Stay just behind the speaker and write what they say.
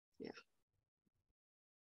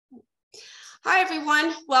Hi,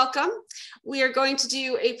 everyone. Welcome. We are going to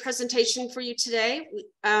do a presentation for you today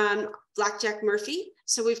on Blackjack Murphy.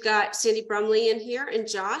 So we've got Sandy Brumley in here and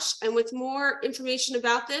Josh. And with more information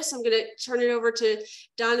about this, I'm going to turn it over to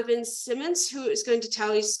Donovan Simmons, who is going to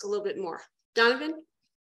tell you a little bit more. Donovan?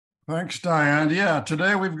 Thanks, Diane. Yeah,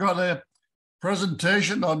 today we've got a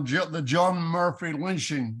presentation on the John Murphy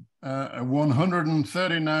lynching, a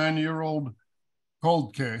 139-year-old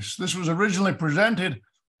cold case. This was originally presented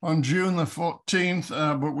on June the 14th,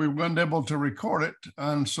 but we weren't able to record it.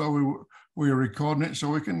 And so we're recording it so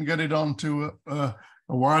we can get it onto a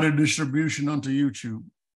wider distribution onto YouTube.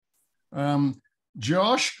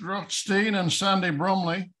 Josh Grotstein and Sandy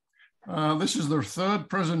Brumley, this is their third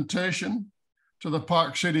presentation to the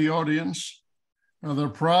Park City audience. Their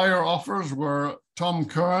prior offers were Tom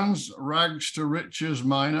Kearns' Rags to Riches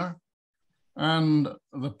Minor and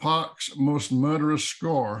the Park's Most Murderous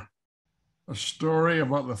Score, a story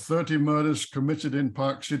about the 30 murders committed in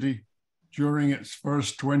Park City during its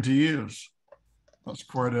first 20 years. That's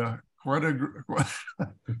quite a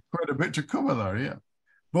bit to cover there, yeah.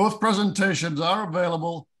 Both presentations are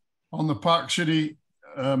available on the Park City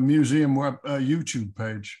Museum YouTube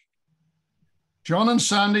page. John and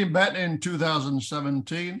Sandy met in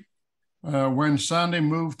 2017 when Sandy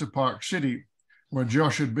moved to Park City, where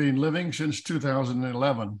Josh had been living since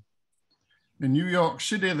 2011. In New York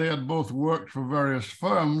City, they had both worked for various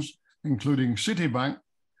firms, including Citibank,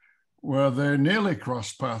 where they nearly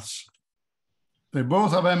crossed paths. They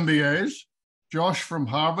both have M.B.As, Josh from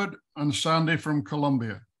Harvard and Sandy from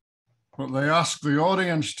Columbia. But they ask the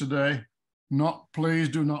audience today, please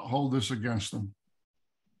do not hold this against them.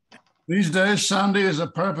 These days, Sandy is a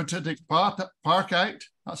peripatetic parkite.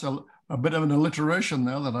 That's a bit of an alliteration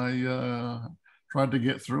there that I tried to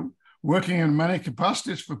get through. Working in many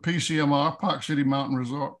capacities for PCMR, Park City Mountain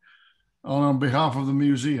Resort, on behalf of the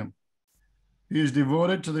museum. He is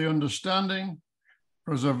devoted to the understanding,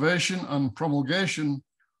 preservation, and promulgation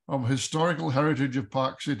of historical heritage of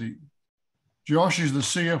Park City. Josh is the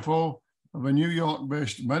CFO of a New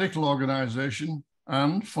York-based medical organization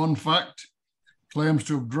and, fun fact, claims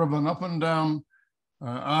to have driven up and down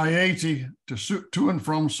I-80 to and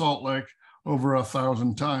from Salt Lake over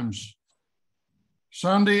 1,000 times.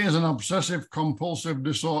 Sandy is an obsessive compulsive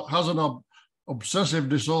disorder,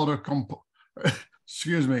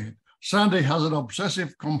 Sandy has an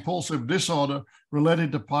obsessive compulsive disorder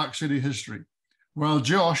related to Park City history, while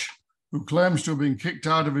Josh, who claims to have been kicked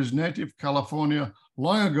out of his native California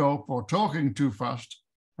long ago for talking too fast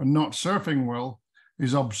and not surfing well,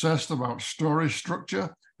 is obsessed about story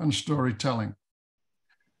structure and storytelling.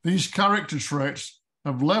 These character traits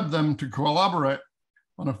have led them to collaborate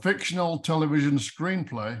on a fictional television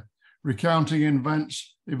screenplay recounting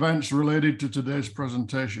events related to today's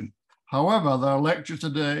presentation. However, their lecture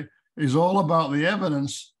today is all about the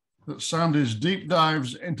evidence that Sandy's deep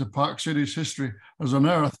dives into Park City's history has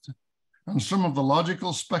unearthed and some of the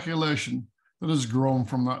logical speculation that has grown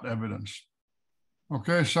from that evidence.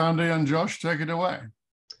 Okay, Sandy and Josh, take it away.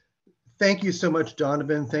 Thank you so much,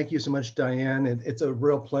 Donovan. Thank you so much, Diane. It's a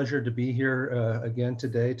real pleasure to be here again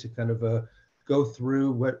today to kind of go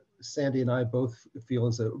through what Sandy and I both feel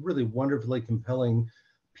is a really wonderfully compelling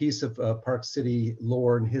piece of Park City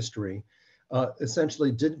lore and history.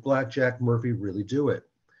 Essentially, did Blackjack Murphy really do it?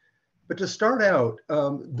 But to start out,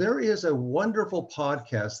 there is a wonderful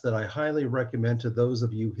podcast that I highly recommend to those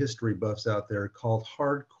of you history buffs out there called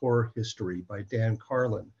Hardcore History by Dan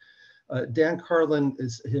Carlin. Dan Carlin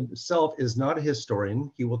himself is not a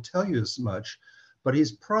historian. He will tell you as much, but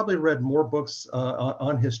he's probably read more books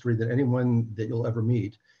on history than anyone that you'll ever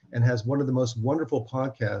meet, and has one of the most wonderful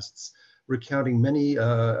podcasts recounting many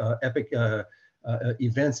epic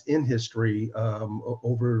events in history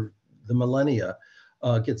over the millennia.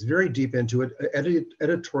 Gets very deep into it,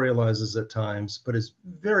 editorializes at times, but is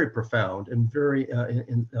very profound and very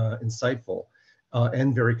insightful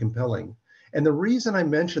and very compelling. And the reason I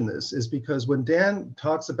mention this is because when Dan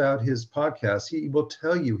talks about his podcast, he will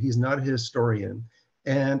tell you he's not a historian,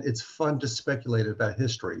 and it's fun to speculate about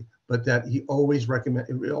history, but that he always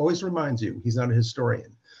reminds you he's not a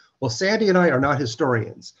historian. Well, Sandy and I are not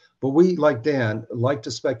historians, but we, like Dan, like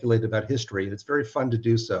to speculate about history, and it's very fun to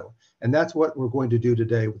do so. And that's what we're going to do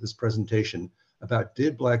today with this presentation about,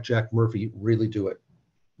 did Blackjack Murphy really do it?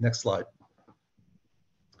 Next slide.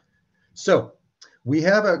 So we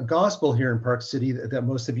have a gospel here in Park City that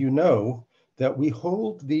most of you know, that we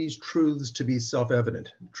hold these truths to be self-evident.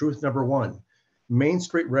 Truth number one, Main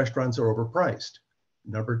Street restaurants are overpriced.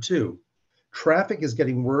 Number two, traffic is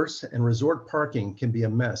getting worse and resort parking can be a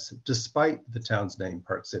mess despite the town's name,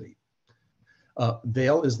 Park City.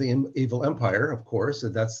 Vale is the evil empire, of course.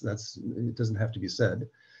 It doesn't have to be said.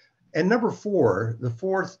 And number 4, the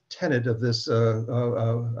fourth tenet of this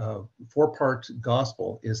 4-part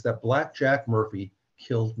gospel is that Black Jack Murphy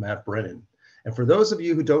killed Matt Brennan. And for those of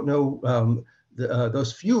you who don't know,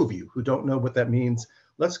 those few of you who don't know what that means,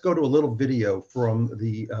 let's go to a little video from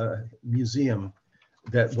the museum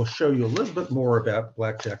that will show you a little bit more about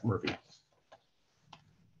Black Jack Murphy.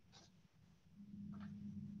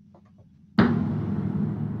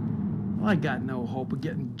 Well, I got no hope of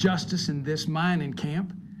getting justice in this mining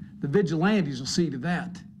camp. The vigilantes will see to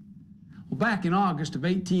that. Well, back in August of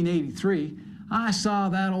 1883, I saw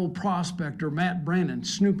that old prospector, Matt Brennan,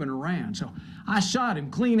 snooping around. So I shot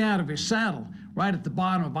him clean out of his saddle right at the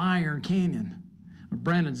bottom of Iron Canyon.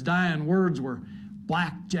 Brennan's dying words were,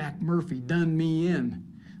 "Black Jack Murphy done me in."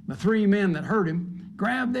 The 3 men that heard him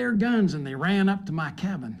grabbed their guns and they ran up to my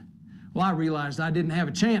cabin. Well, I realized I didn't have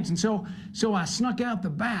a chance, and so I snuck out the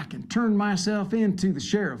back and turned myself in to the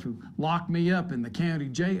sheriff, who locked me up in the county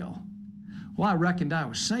jail. Well, I reckoned I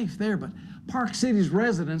was safe there, but Park City's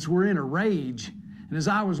residents were in a rage, and as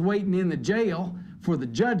I was waiting in the jail for the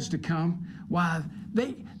judge to come, why,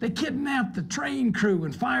 they kidnapped the train crew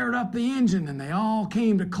and fired up the engine, and they all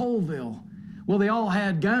came to Colville. Well, they all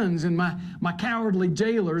had guns, and my cowardly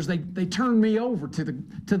jailers, they turned me over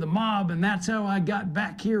to the mob, and that's how I got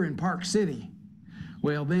back here in Park City.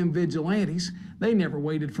 Well, them vigilantes, they never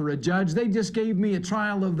waited for a judge. They just gave me a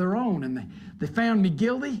trial of their own, and they found me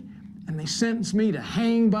guilty, and they sentenced me to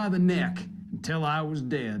hang by the neck until I was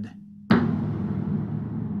dead.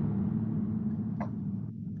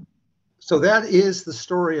 So that is the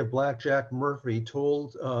story of Black Jack Murphy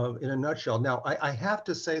told in a nutshell. Now, I have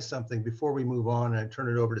to say something before we move on and I turn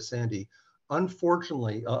it over to Sandy.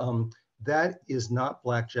 Unfortunately, that is not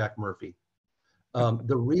Black Jack Murphy.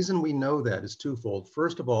 The reason we know that is twofold.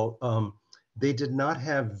 First of all, they did not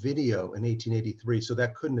have video in 1883, so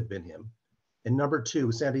that couldn't have been him. And number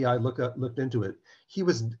 2, Sandy, I looked into it. He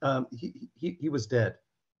was dead,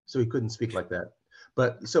 so he couldn't speak like that.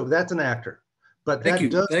 But so that's an actor. But thank you,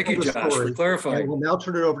 Josh, for clarifying. And we'll now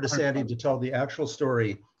turn it over to Sandy to tell the actual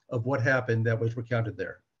story of what happened that was recounted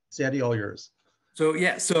there. Sandy, all yours. So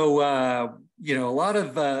yeah, you know, a lot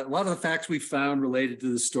of the facts we found related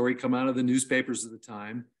to this story come out of the newspapers of the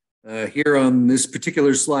time. Here on this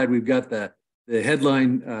particular slide, we've got the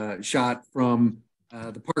headline shot from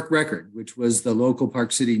the Park Record, which was the local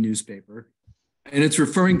Park City newspaper, and it's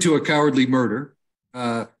referring to a cowardly murder.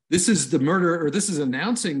 This is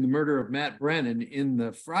announcing the murder of Matt Brennan in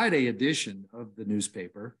the Friday edition of the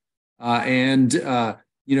newspaper.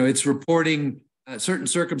 You know, it's reporting certain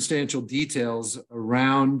circumstantial details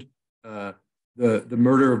around the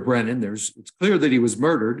murder of Brennan. It's clear that he was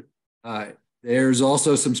murdered. There's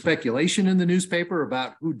also some speculation in the newspaper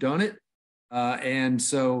about who done it. And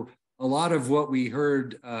so a lot of what we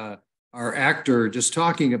heard our actor just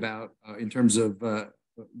talking about in terms of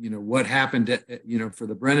you know, what happened, you know, for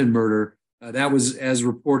the Brennan murder, that was as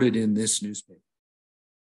reported in this newspaper.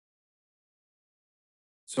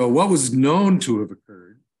 So what was known to have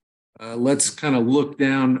occurred, let's kind of look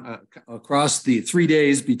down across the 3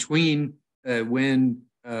 days between when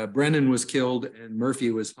Brennan was killed and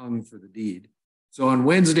Murphy was hung for the deed. So on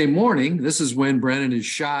Wednesday morning, this is when Brennan is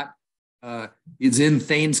shot. It's in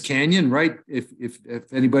Thaynes Canyon, right?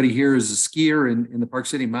 If anybody here is a skier in the Park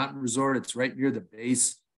City Mountain Resort, it's right near the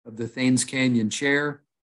base of the Thaynes Canyon chair.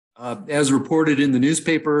 As reported in the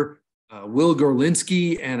newspaper, Will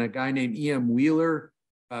Gorlinski and a guy named E.M. Wheeler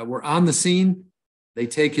were on the scene. They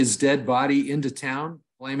take his dead body into town,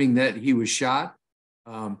 claiming that he was shot.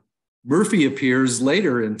 Murphy appears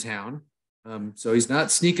later in town, so he's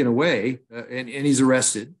not sneaking away, and he's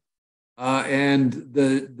arrested. And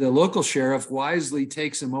the local sheriff wisely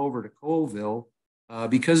takes him over to Colville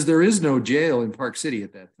because there is no jail in Park City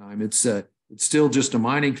at that time. It's still just a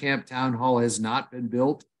mining camp. Town hall has not been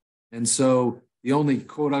built. And so the only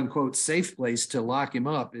quote unquote safe place to lock him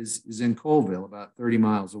up is in Colville, about 30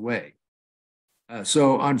 miles away.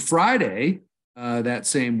 So on Friday that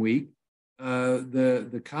same week,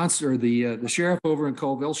 the sheriff over in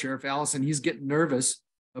Colville, Sheriff Allison, he's getting nervous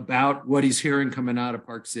about what he's hearing coming out of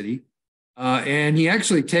Park City. And he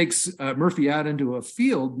actually takes Murphy out into a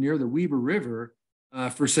field near the Weber River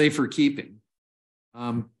for safer keeping.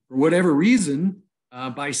 For whatever reason,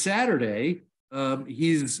 by Saturday,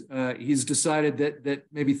 he's decided that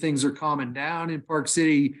maybe things are calming down in Park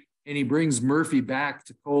City, and he brings Murphy back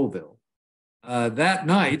to Colville. That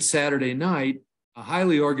night, Saturday night, a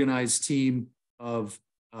highly organized team of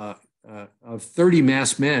 30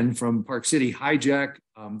 masked men from Park City hijack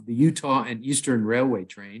the Utah and Eastern Railway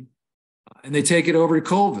train, and they take it over to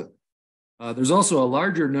Colville. There's also a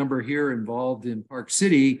larger number here involved in Park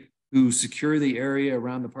City who secure the area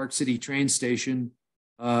around the Park City train station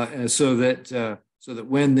so that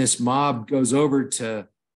when this mob goes over to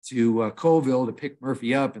Colville to pick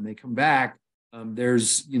Murphy up and they come back,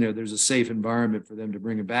 there's a safe environment for them to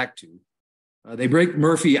bring him back to. They break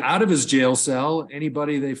Murphy out of his jail cell.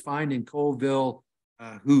 Anybody they find in Colville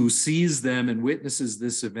who sees them and witnesses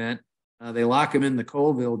this event, they lock him in the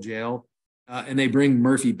Colville jail, and they bring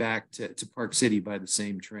Murphy back to Park City by the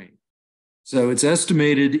same train. So it's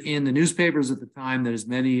estimated in the newspapers at the time that as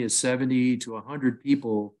many as 70 to 100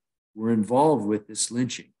 people were involved with this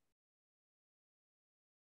lynching.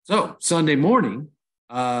 So Sunday morning,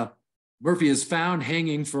 Murphy is found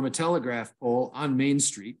hanging from a telegraph pole on Main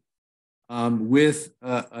Street with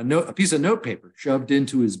a piece of notepaper shoved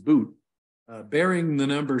into his boot, bearing the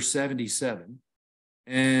number 77.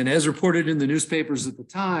 And as reported in the newspapers at the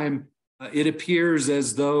time, it appears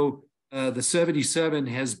as though the 77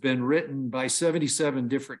 has been written by 77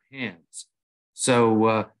 different hands.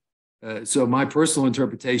 So my personal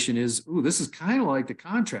interpretation is, this is kind of like the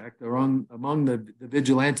contract among the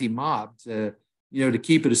vigilante mob to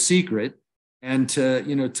keep it a secret and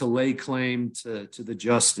to lay claim to the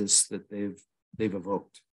justice that they've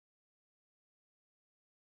evoked.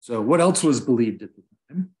 So what else was believed at the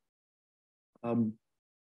time?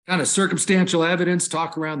 Kind of circumstantial evidence,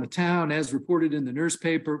 talk around the town, as reported in the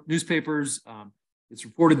newspapers. It's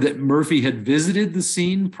reported that Murphy had visited the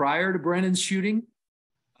scene prior to Brennan's shooting.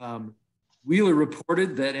 Wheeler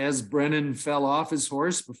reported that as Brennan fell off his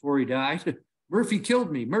horse before he died, Murphy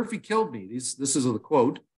killed me, Murphy killed me. This is the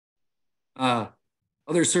quote.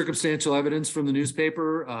 Other circumstantial evidence from the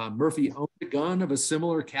newspaper, Murphy owned a gun of a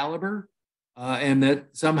similar caliber, and that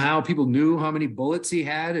somehow people knew how many bullets he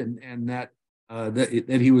had, and that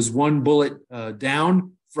he was one bullet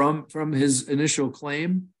down from his initial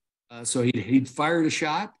claim. So he'd fired a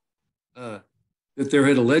shot. That there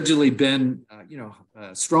had allegedly been,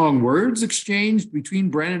 strong words exchanged between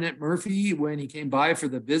Brennan and Murphy when he came by for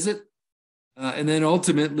the visit. And then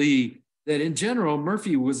ultimately that in general,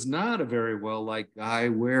 Murphy was not a very well-liked guy,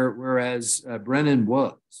 whereas Brennan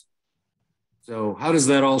was. So how does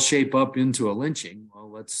that all shape up into a lynching? Well,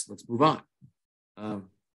 let's move on.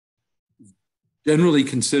 Generally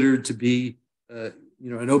considered to be,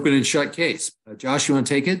 an open and shut case. Josh, you want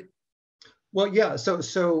to take it? Well, yeah.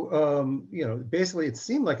 So basically, it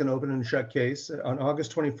seemed like an open and shut case. On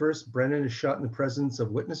August 21st, Brennan is shot in the presence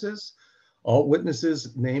of witnesses. All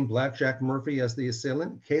witnesses named Blackjack Murphy as the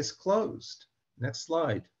assailant. Case closed. Next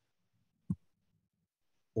slide.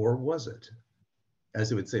 Or was it?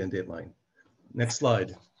 As it would say in Dateline. Next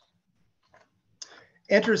slide.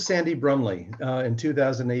 Enters Sandy Brumley in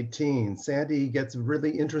 2018. Sandy gets really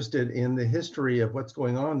interested in the history of what's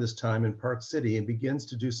going on this time in Park City and begins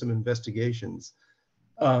to do some investigations.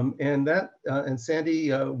 And Sandy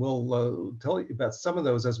will tell you about some of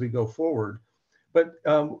those as we go forward. But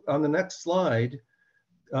on the next slide,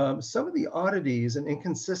 some of the oddities and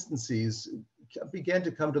inconsistencies began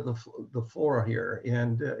to come to the fore here.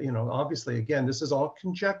 And obviously, again, this is all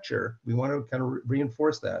conjecture. We want to kind of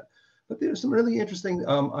reinforce that. But there's some really interesting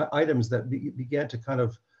items that began to kind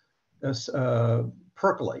of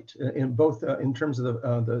percolate in both in terms of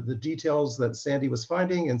the details that Sandy was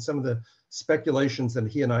finding and some of the speculations that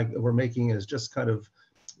he and I were making as just kind of,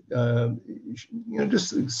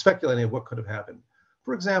 just speculating what could have happened.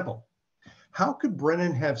 For example, how could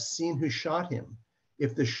Brennan have seen who shot him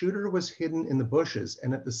if the shooter was hidden in the bushes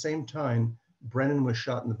and at the same time Brennan was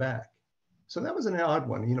shot in the back? So that was an odd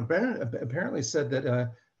one. Brennan apparently said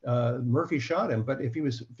that Murphy shot him, but if he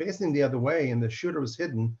was facing the other way and the shooter was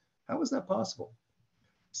hidden, how was that possible?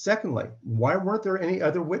 Secondly, why weren't there any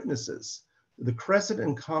other witnesses? The Crescent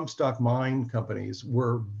and Comstock mine companies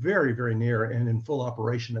were very, very near and in full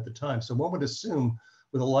operation at the time. So one would assume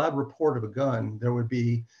with a loud report of a gun, there would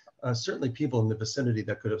be certainly people in the vicinity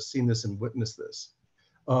that could have seen this and witnessed this.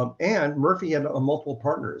 And Murphy had multiple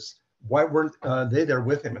partners. Why weren't they there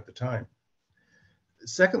with him at the time?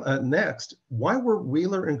 Second, next, why were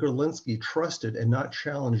Wheeler and Gerlinski trusted and not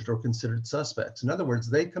challenged or considered suspects? In other words,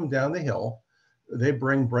 they come down the hill, they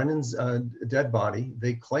bring Brennan's dead body.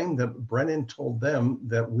 They claim that Brennan told them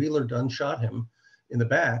that Wheeler done shot him in the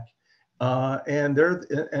back, and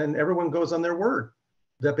everyone goes on their word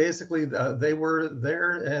that basically they were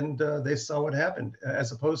there and they saw what happened,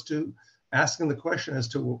 as opposed to asking the question as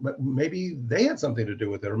to maybe they had something to do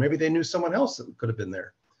with it, or maybe they knew someone else that could have been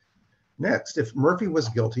there. Next, if Murphy was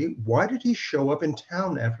guilty, why did he show up in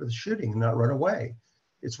town after the shooting and not run away?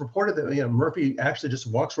 It's reported that Murphy actually just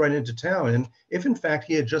walks right into town, and if in fact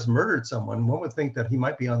he had just murdered someone, one would think that he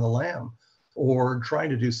might be on the lam. or trying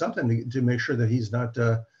to do something to make sure that he's not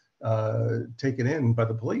taken in by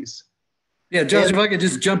the police. Yeah, Josh, if I could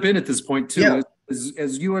just jump in at this point too. Yeah.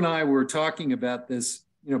 As you and I were talking about this,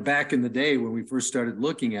 back in the day when we first started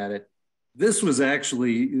looking at it, this was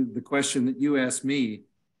actually the question that you asked me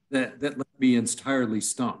that left me entirely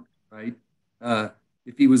stumped, right?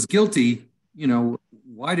 If he was guilty,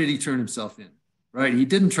 why did he turn himself in, right? He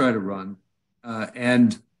didn't try to run.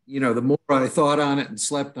 And the more I thought on it and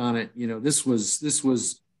slept on it, this was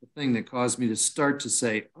the thing that caused me to start to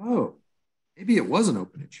say, oh, maybe it wasn't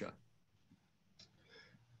open and shut.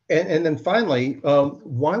 And then finally,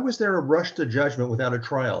 why was there a rush to judgment without a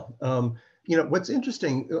trial? What's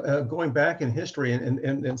interesting, going back in history,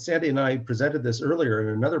 and Sandy and I presented this earlier in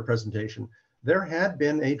another presentation, there had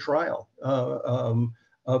been a trial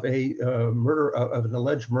of a murder, of an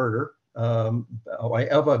alleged murder, of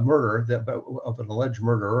an alleged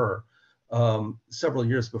murderer several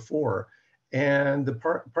years before. And the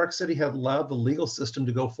Park City had allowed the legal system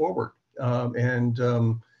to go forward.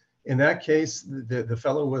 In that case, the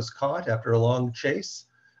fellow was caught after a long chase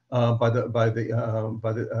by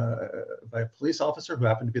a police officer who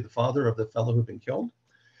happened to be the father of the fellow who'd been killed.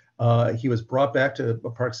 He was brought back to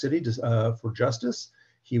Park City for justice.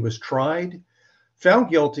 He was tried,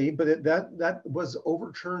 found guilty, but that was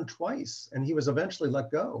overturned twice, and he was eventually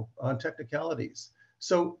let go on technicalities.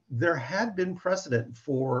 So there had been precedent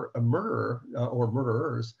for a murderer or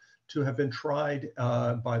murderers to have been tried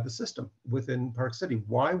by the system within Park City.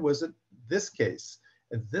 Why was it this case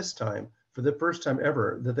at this time, for the first time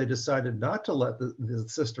ever, that they decided not to let the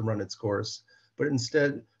system run its course, but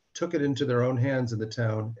instead took it into their own hands in the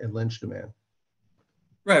town and lynched a man?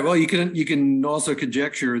 Right. Well, you can also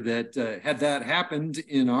conjecture that had that happened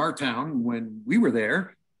in our town when we were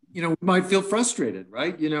there, we might feel frustrated,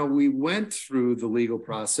 right? We went through the legal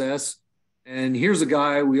process, and here's a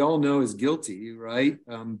guy we all know is guilty, right?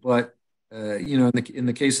 But in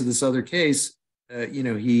the case of this other case,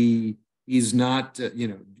 he's not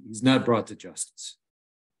brought to justice.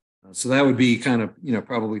 So that would be kind of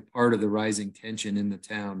probably part of the rising tension in the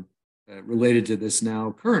town related to this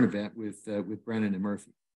now current event with Brennan and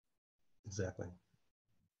Murphy. Exactly.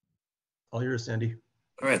 All yours, Sandy.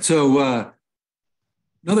 All right. So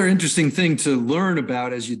another interesting thing to learn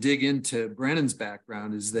about as you dig into Brennan's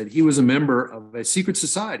background is that he was a member of a secret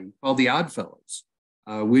society called the Oddfellows,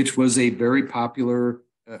 which was a very popular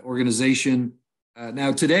organization.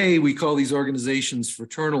 Now, today we call these organizations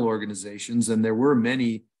fraternal organizations, and there were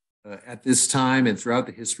many at this time and throughout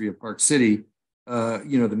the history of Park City.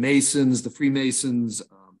 The Masons, the Freemasons,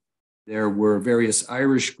 there were various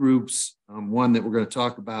Irish groups, one that we're going to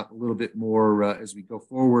talk about a little bit more as we go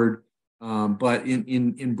forward. But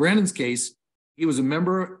in Brennan's case, he was a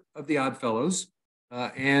member of the Oddfellows,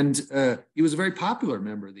 and he was a very popular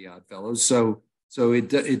member of the Oddfellows. So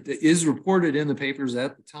it is reported in the papers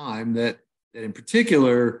at the time that in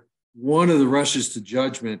particular, one of the rushes to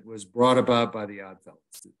judgment was brought about by the Oddfellows.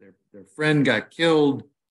 Their friend got killed.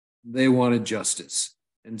 They wanted justice.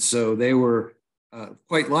 And so they were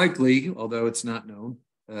quite likely, although it's not known,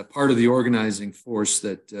 part of the organizing force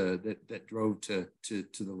that drove to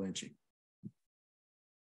the lynching.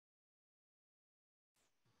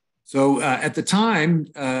 So at the time,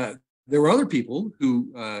 there were other people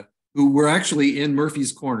who were actually in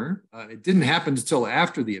Murphy's corner. It didn't happen until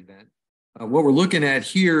after the event. What we're looking at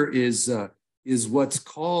here is what's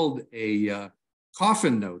called a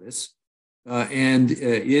coffin notice, and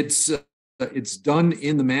it's done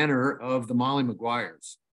in the manner of the Molly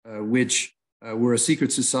Maguires, which were a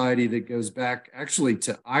secret society that goes back actually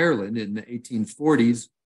to Ireland in the 1840s.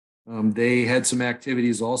 They had some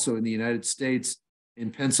activities also in the United States, in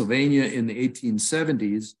Pennsylvania in the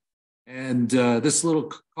 1870s. And this little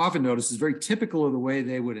coffin notice is very typical of the way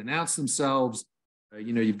they would announce themselves.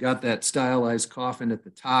 You've got that stylized coffin at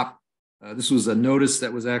the top. This was a notice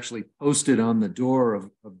that was actually posted on the door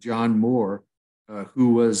of John Moore,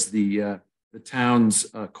 who was the town's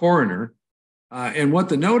coroner. And what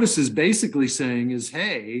the notice is basically saying is,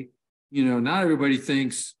 hey, not everybody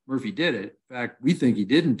thinks Murphy did it. In fact, we think he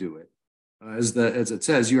didn't do it. As it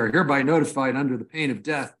says, you are hereby notified under the pain of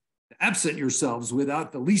death to absent yourselves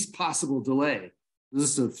without the least possible delay.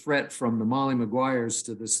 This is a threat from the Molly Maguires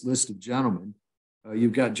to this list of gentlemen.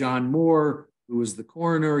 You've got John Moore, who was the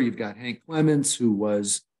coroner. You've got Hank Clements, who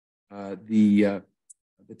was the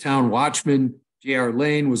town watchman. J.R.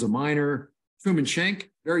 Lane was a miner. Truman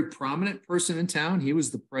Schenck, very prominent person in town. He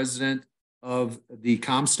was the president of the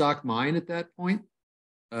Comstock mine at that point.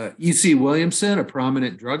 E.C. Williamson, a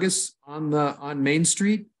prominent druggist on Main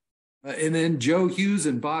Street. And then Joe Hughes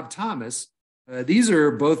and Bob Thomas, these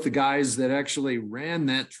are both the guys that actually ran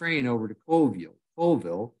that train over to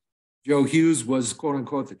Colville. Joe Hughes was, quote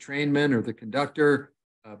unquote, the trainman or the conductor.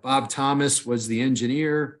 Bob Thomas was the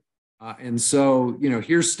engineer. And so,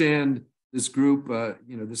 here stand this group,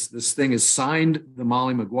 this thing is signed the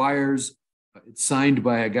Molly Maguires. It's signed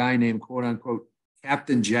by a guy named, quote unquote,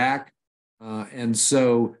 Captain Jack. And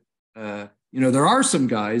so, there are some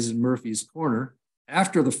guys in Murphy's corner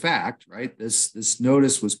after the fact, right? This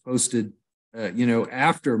notice was posted,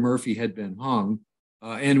 after Murphy had been hung,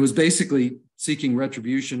 and was basically seeking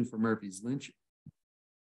retribution for Murphy's lynching.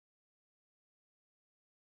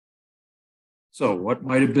 So what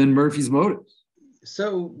might have been Murphy's motives?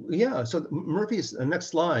 So Murphy's next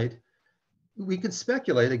slide, we could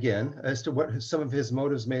speculate again as to what some of his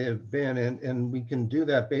motives may have been, and we can do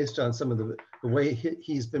that based on some of the way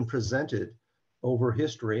he's been presented over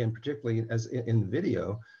history, and particularly as in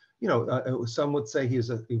video. Some would say he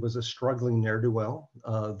was a struggling ne'er-do-well.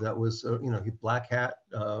 That was, he black hat,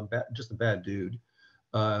 just a bad dude,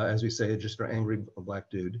 as we say, just an angry black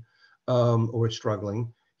dude, or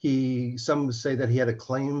struggling. Some would say that he had a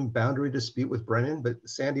claim boundary dispute with Brennan, but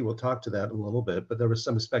Sandy will talk to that a little bit, but there was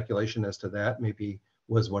some speculation as to that, maybe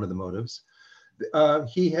was one of the motives.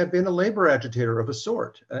 He had been a labor agitator of a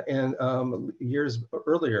sort, and years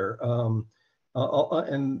earlier,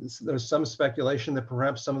 and there's some speculation that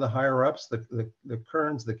perhaps some of the higher ups, the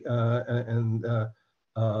Kerns, of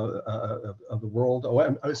the world,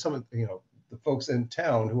 some of the folks in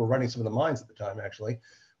town who were running some of the mines at the time actually,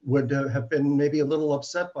 would have been maybe a little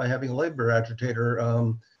upset by having a labor agitator,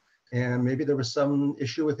 and maybe there was some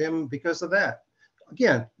issue with him because of that.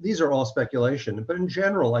 Again, these are all speculation, but in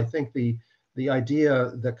general, I think the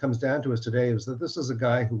idea that comes down to us today is that this is a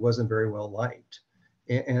guy who wasn't very well liked,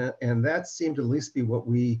 and that seemed to at least be what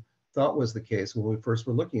we thought was the case when we first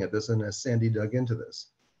were looking at this, and as Sandy dug into this.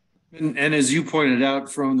 And as you pointed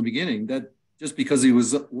out from the beginning, that just because he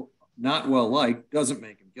was not well liked doesn't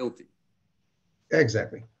make him guilty.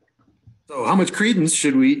 Exactly. So how much credence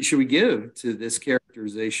should we give to this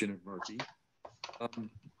characterization of Murphy?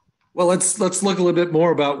 Well, let's look a little bit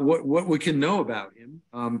more about what we can know about him.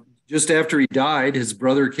 Just after he died, his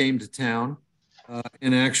brother came to town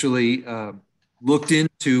and actually looked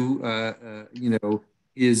into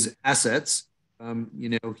his assets. He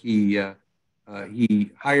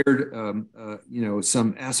hired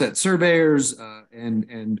some asset surveyors,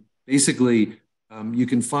 and basically you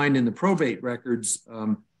can find in the probate records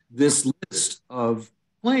this list of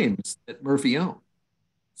claims that Murphy owned.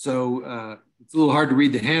 So it's a little hard to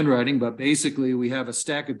read the handwriting, but basically we have a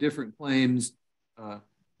stack of different claims,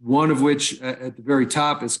 one of which at the very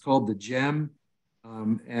top is called the Gem.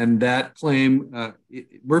 And that claim,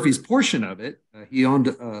 Murphy's portion of it, he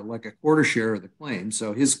owned like a quarter share of the claim.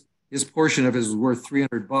 So his portion of it is worth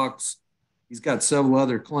 $300. He's got several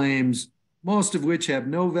other claims, most of which have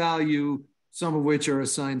no value, some of which are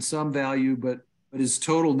assigned some value, but his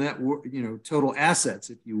total net, total assets,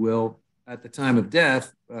 if you will, at the time of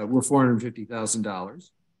death were $450,000.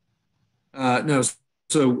 No,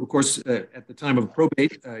 so of course, at the time of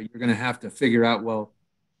probate, you're going to have to figure out, well,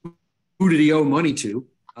 who did he owe money to?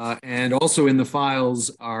 And also in the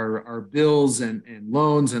files are bills and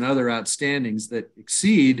loans and other outstandings that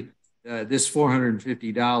exceed this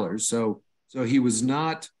 $450. So he was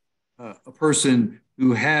not a person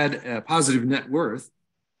who had a positive net worth.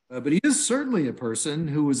 But he is certainly a person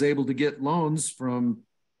who was able to get loans from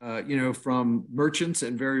merchants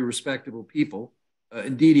and very respectable people.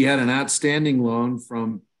 Indeed, he had an outstanding loan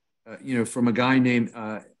from a guy named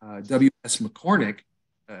W.S. McCormick,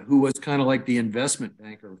 who was kind of like the investment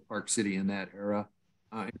banker of Park City in that era.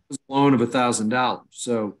 It was a loan of $1,000.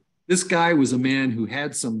 So this guy was a man who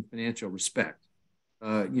had some financial respect.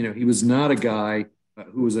 He was not a guy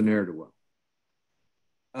who was a ne'er-do-well.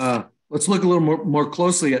 Let's look a little more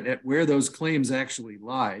closely at where those claims actually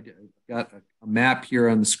lied. I've got a map here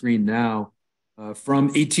on the screen now from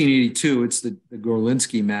 1882. It's the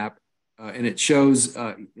Gorlinsky map, and it shows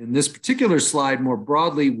in this particular slide more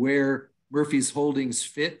broadly where Murphy's holdings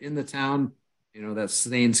fit in the town. That's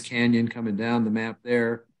Thaynes Canyon coming down the map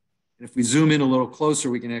there. And if we zoom in a little closer,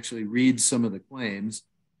 we can actually read some of the claims.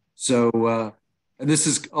 So, and this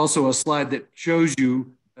is also a slide that shows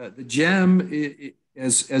you the Gem.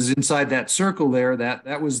 As inside that circle there,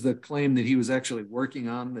 that was the claim that he was actually working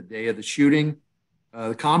on the day of the shooting.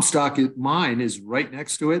 The Comstock mine is right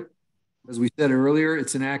next to it. As we said earlier,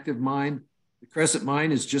 it's an active mine. The Crescent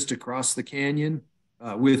mine is just across the canyon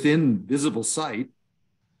within visible sight.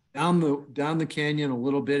 Down the canyon a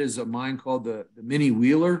little bit is a mine called the Minnie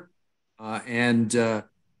Wheeler. And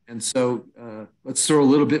And so let's throw a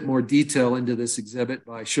little bit more detail into this exhibit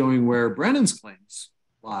by showing where Brennan's claims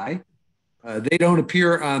lie. They don't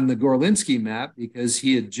appear on the Gorlinsky map because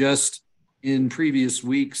he had just in previous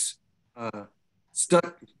weeks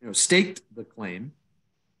staked the claim.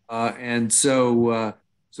 And so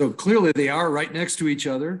clearly they are right next to each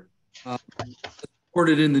other.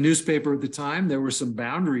 Reported in the newspaper at the time, there were some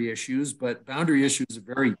boundary issues, but boundary issues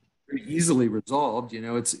are very, very easily resolved.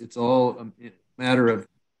 It's all a matter of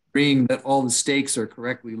agreeing that all the stakes are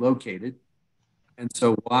correctly located. And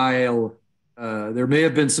so while there may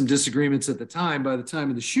have been some disagreements at the time, by the time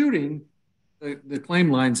of the shooting, the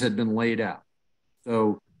claim lines had been laid out.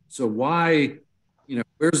 So why,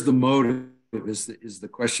 where's the motive is the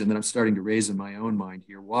question that I'm starting to raise in my own mind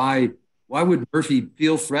here. Why would Murphy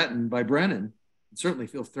feel threatened by Brennan? And certainly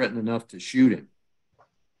feel threatened enough to shoot him.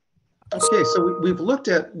 Okay, so we've looked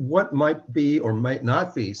at what might be or might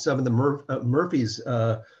not be some of the Murphy's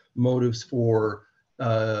motives for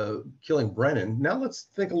killing Brennan. Now let's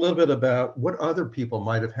think a little bit about what other people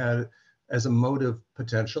might have had as a motive,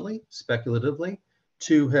 potentially, speculatively,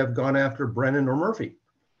 to have gone after Brennan or Murphy.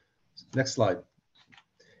 Next slide.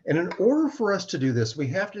 And in order for us to do this, we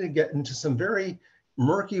have to get into some very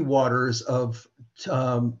murky waters of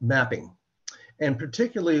mapping. And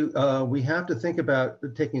particularly, we have to think about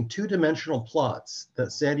taking two-dimensional plots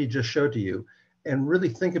that Sandy just showed to you and really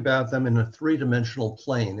think about them in a three-dimensional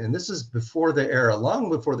plane. And this is before the era, long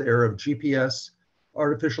before the era of GPS,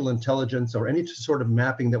 artificial intelligence, or any sort of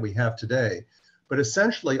mapping that we have today. But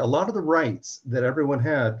essentially, a lot of the rights that everyone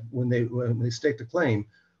had when they staked a claim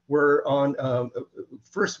were on,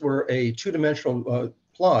 first were a two-dimensional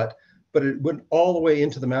plot, but it went all the way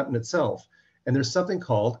into the mountain itself. And there's something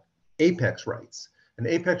called apex rights. And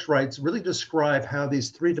apex rights really describe how these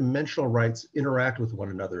three-dimensional rights interact with one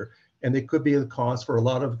another. And they could be the cause for a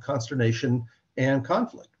lot of consternation and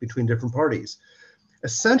conflict between different parties.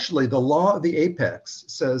 Essentially, the law of the apex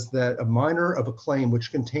says that a minor of a claim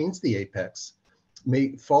which contains the apex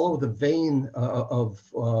may follow the vein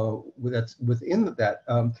that's within that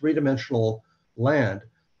three-dimensional land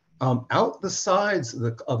out the sides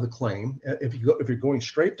of the claim. If you're going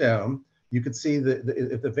straight down, you could see that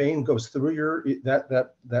if the vein goes through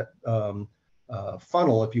that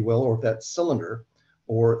funnel, if you will, or that cylinder,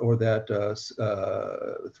 or that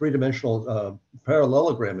three-dimensional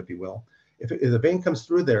parallelogram, if you will. If the vein comes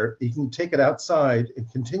through there, you can take it outside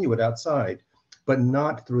and continue it outside, but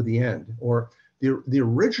not through the end. Or the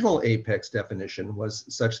original apex definition was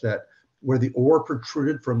such that where the ore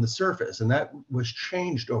protruded from the surface, and that was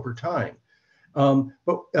changed over time. And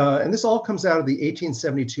this all comes out of the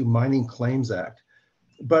 1872 Mining Claims Act.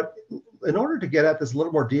 But in order to get at this a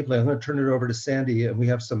little more deeply, I'm going to turn it over to Sandy, and we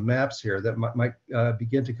have some maps here that might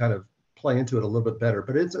begin to kind of play into it a little bit better.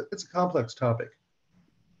 But it's a complex topic.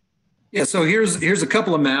 Yeah, so here's a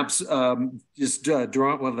couple of maps just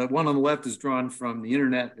drawn. Well, the one on the left is drawn from the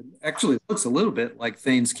internet. It actually looks a little bit like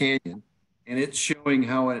Thaynes Canyon, and it's showing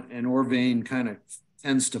how an ore vein kind of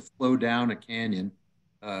tends to flow down a canyon.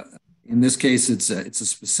 In this case, it's a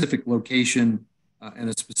specific location and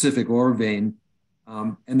a specific ore vein.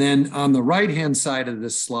 And then on the right-hand side of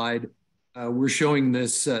this slide, we're showing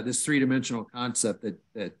this three-dimensional concept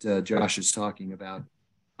that Josh is talking about.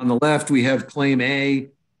 On the left, we have Claim A,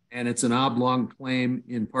 and it's an oblong claim.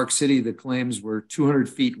 In Park City, the claims were 200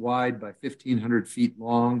 feet wide by 1,500 feet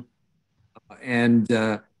long. And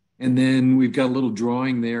then we've got a little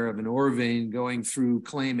drawing there of an ore vein going through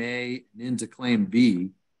Claim A and into Claim B.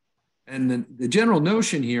 And the general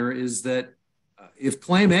notion here is that if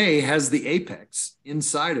Claim A has the apex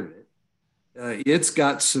inside of it, it's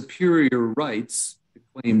got superior rights to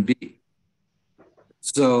Claim B.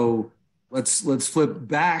 So let's flip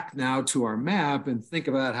back now to our map and think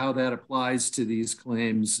about how that applies to these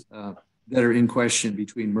claims that are in question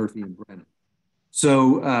between Murphy and Brennan.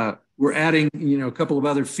 So we're adding, a couple of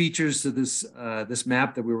other features to this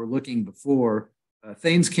map that we were looking before.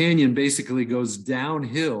 Thaynes Canyon basically goes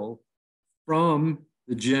downhill from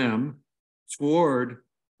the gem toward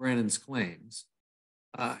Brennan's claims.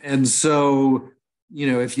 And so,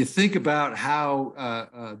 if you think about how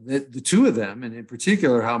the two of them, and in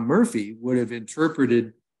particular how Murphy would have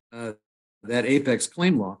interpreted that apex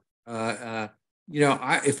claim law,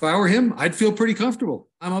 if I were him, I'd feel pretty comfortable.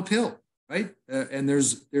 I'm uphill, right? And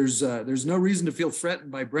there's no reason to feel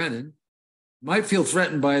threatened by Brennan. Might feel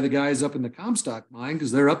threatened by the guys up in the Comstock mine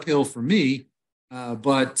because they're uphill for me.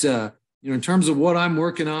 But in terms of what I'm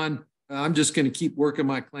working on, I'm just going to keep working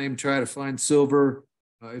my claim, try to find silver.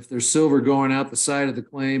 If there's silver going out the side of the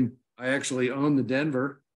claim, I actually own the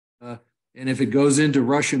Denver. And if it goes into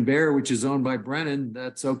Russian Bear, which is owned by Brennan,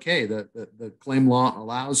 that's okay. The claim law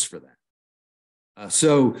allows for that.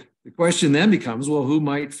 So the question then becomes, well, who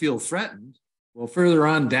might feel threatened? Well, further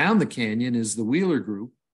on down the canyon is the Wheeler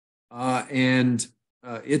Group. There's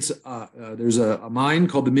a mine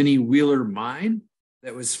called the Minnie Wheeler Mine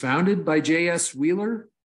that was founded by J.S. Wheeler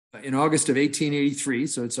in August of 1883.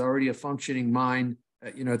 So it's already a functioning mine,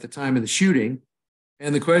 at the time of the shooting.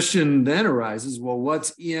 And the question then arises, well,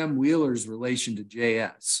 what's E.M. Wheeler's relation to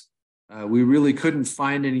J.S.? We really couldn't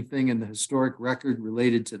find anything in the historic record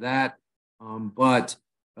related to that. But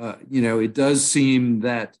it does seem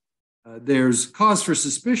that there's cause for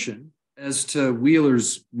suspicion as to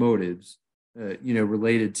Wheeler's motives,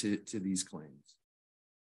 related to these claims.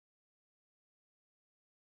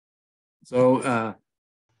 So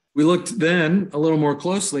we looked then a little more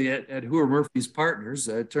closely at who are Murphy's partners.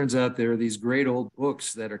 It turns out there are these great old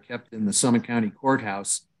books that are kept in the Summit County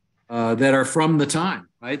Courthouse that are from the time,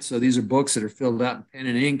 right? So these are books that are filled out in pen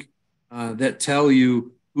and ink that tell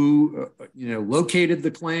you who, located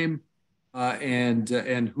the claim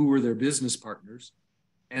and who were their business partners.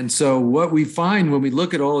 And so what we find when we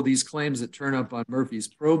look at all of these claims that turn up on Murphy's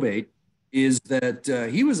probate is that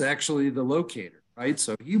he was actually the locator, right?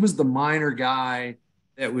 So he was the minor guy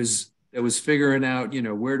that was figuring out,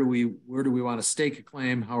 where do we want to stake a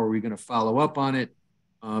claim? How are we going to follow up on it?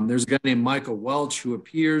 There's a guy named Michael Welch who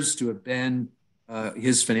appears to have been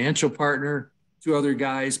his financial partner. Two other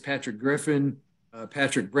guys, Patrick Griffin,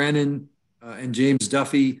 Patrick Brennan, and James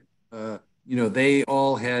Duffy. They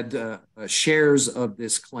all had shares of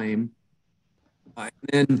this claim. And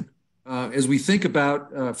then as we think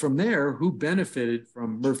about from there, who benefited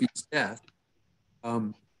from Murphy's death,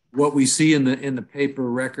 what we see in the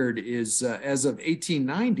paper record is as of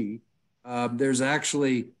 1890, there's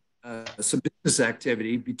actually some business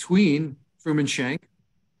activity between Truman Schenck,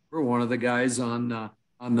 who one of the guys on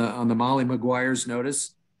the Molly Maguire's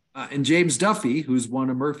notice, and James Duffy, who's one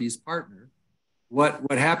of Murphy's partners. What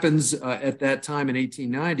happens at that time in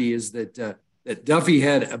 1890 is that Duffy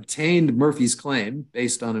had obtained Murphy's claim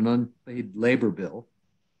based on an unpaid labor bill,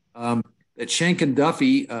 that Schenck and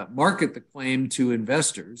Duffy market the claim to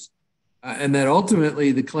investors, and that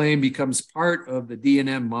ultimately the claim becomes part of the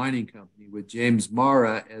D&M Mining Company with James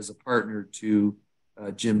Mara as a partner to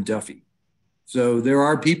Jim Duffy. So there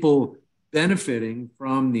are people benefiting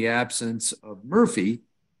from the absence of Murphy,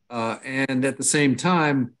 and at the same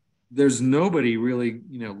time, there's nobody really,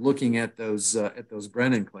 looking at those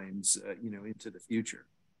Brennan claims, into the future.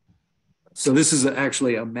 So this is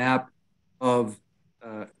actually a map of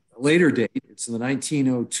a later date. It's the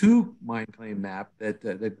 1902 mine claim map that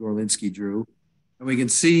Gorlinski drew. And we can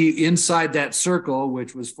see inside that circle,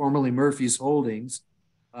 which was formerly Murphy's holdings,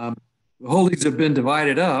 the holdings have been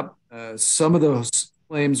divided up. Some of those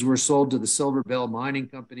claims were sold to the Silver Bell Mining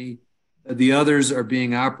Company. The others are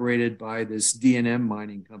being operated by this D&M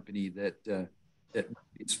mining company that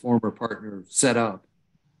its former partner set up.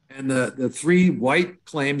 And the three white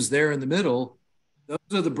claims there in the middle, those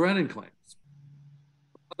are the Brennan claims.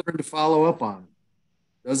 Nothing to follow up on.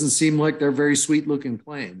 Doesn't seem like they're very sweet looking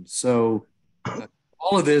claims. So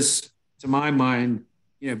all of this, to my mind,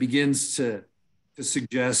 begins to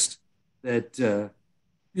suggest that,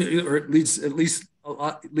 or at least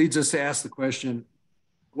leads us to ask the question,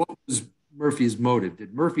 what was Murphy's motive?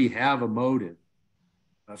 Did Murphy have a motive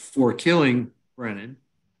for killing Brennan,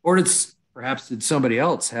 or did somebody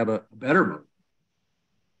else have a better motive?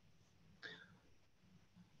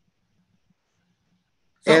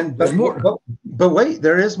 So, but wait,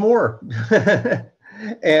 there is more.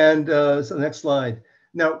 And so next slide.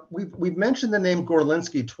 Now we've mentioned the name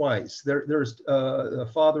Gorlinski twice. There's a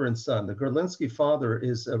father and son. The Gorlinski father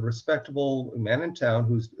is a respectable man in town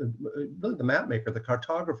who's really the map maker, the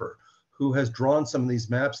cartographer, who has drawn some of these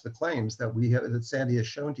maps, the claims that Sandy has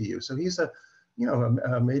shown to you. So he's a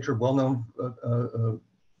major, well-known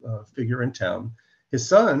figure in town. His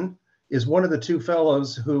son is one of the two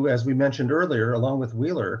fellows who, as we mentioned earlier, along with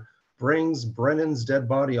Wheeler, brings Brennan's dead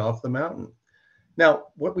body off the mountain. Now,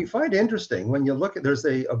 what we find interesting when you look at, there's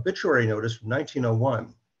a obituary notice from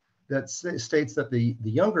 1901 that states that the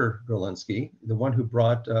younger Gorlinski, the one who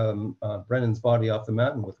brought Brennan's body off the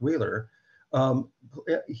mountain with Wheeler,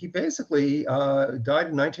 he basically died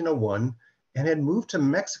in 1901 and had moved to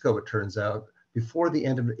Mexico, it turns out, before the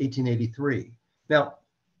end of 1883. Now,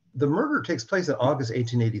 the murder takes place in August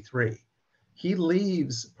 1883. He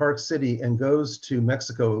leaves Park City and goes to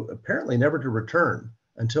Mexico, apparently never to return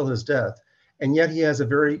until his death. And yet he has a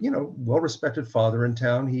very, well-respected father in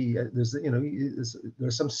town.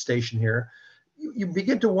 There's some station here. You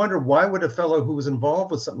begin to wonder, why would a fellow who was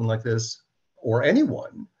involved with something like this, or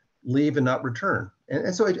anyone, leave and not return.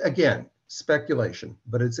 And so again, speculation,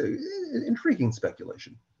 but it's an intriguing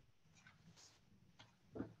speculation.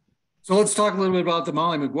 So let's talk a little bit about the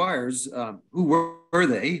Molly Maguires. Who were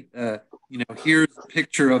they? Here's a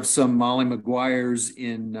picture of some Molly Maguires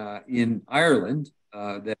in Ireland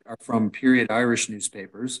that are from period Irish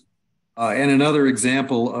newspapers, and another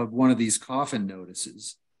example of one of these coffin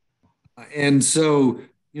notices. And so,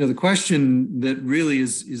 the question that really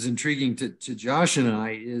is intriguing to Josh and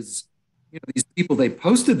I is, these people, they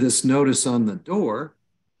posted this notice on the door.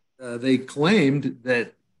 They claimed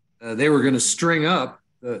that they were going to string up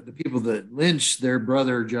the people that lynched their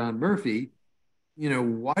brother, John Murphy.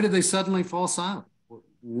 Why did they suddenly fall silent?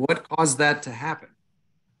 What caused that to happen?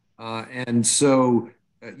 And so,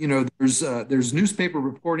 there's newspaper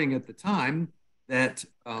reporting at the time that,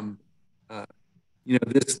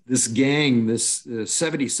 this gang, this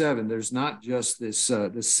 77, there's not just this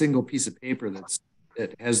single piece of paper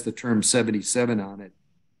that has the term 77 on it.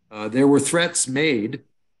 There were threats made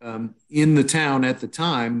in the town at the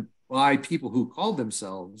time by people who called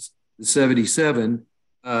themselves the 77,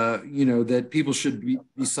 that people should be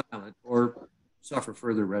silent or suffer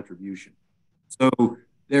further retribution. So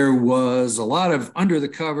there was a lot of under the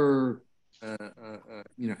cover,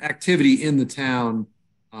 activity in the town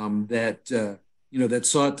that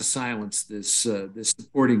sought to silence this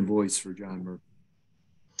supporting voice for John Murphy.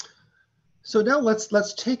 So now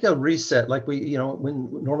let's take a reset. Like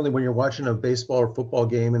normally when you're watching a baseball or football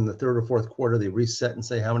game in the third or fourth quarter, they reset and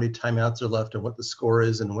say how many timeouts are left and what the score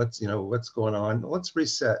is and what's going on. Let's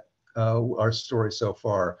reset our story so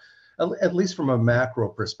far, at least from a macro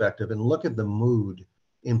perspective, and look at the mood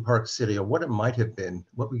in Park City, or what it might have been,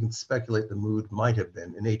 what we can speculate the mood might have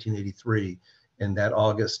been in 1883 in that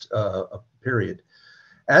August period.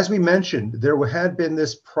 As we mentioned, there had been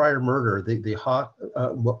this prior murder, the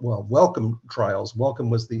Welcome trials. Welcome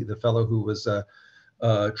was the fellow who was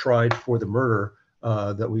tried for the murder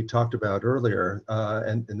that we talked about earlier,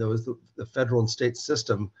 and there was the federal and state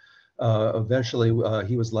system. Eventually,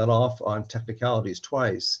 he was let off on technicalities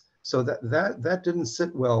twice. So that didn't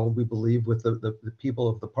sit well, we believe, with the people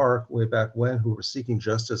of the park way back when, who were seeking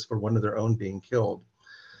justice for one of their own being killed.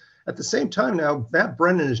 At the same time now, Matt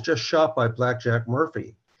Brennan is just shot by Blackjack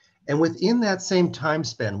Murphy. And within that same time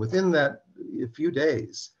span, within that few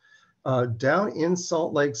days, down in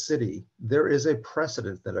Salt Lake City, there is a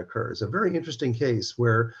precedent that occurs, a very interesting case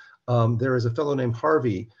where there is a fellow named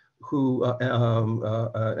Harvey, who,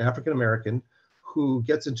 an African-American, who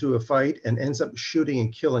gets into a fight and ends up shooting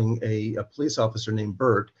and killing a police officer named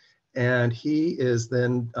Burt. And he is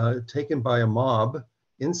then taken by a mob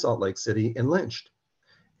in Salt Lake City and lynched.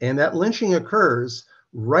 And that lynching occurs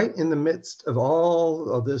right in the midst of all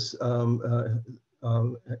of this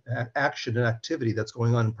action and activity that's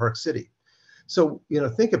going on in Park City. So,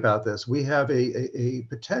 think about this. We have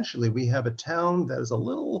potentially we have a town that is a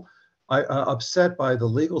little upset by the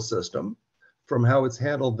legal system from how it's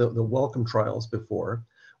handled the Welcome trials before.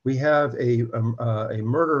 We have a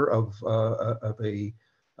murder of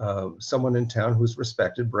someone in town who's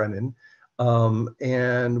respected, Brennan.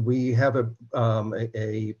 And we have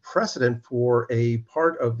a precedent for a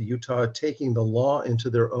part of Utah taking the law into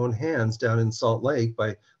their own hands down in Salt Lake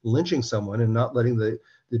by lynching someone and not letting the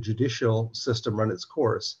judicial system run its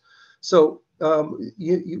course. So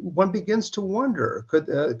one begins to wonder, could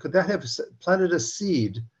that have planted a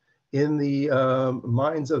seed in the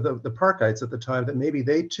minds of the Parkites at the time that maybe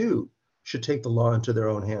they too should take the law into their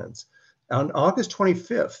own hands? On August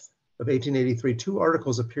 25th, of 1883, two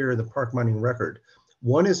articles appear in the Park Mining Record.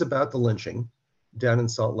 One is about the lynching down in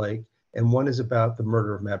Salt Lake, and one is about the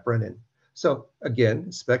murder of Matt Brennan. So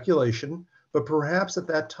again, speculation, but perhaps at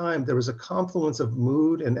that time there was a confluence of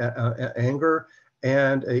mood and anger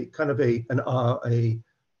and a kind of a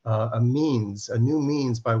new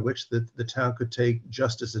means by which the town could take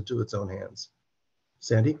justice into its own hands.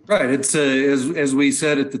 Sandy? Right. It's as we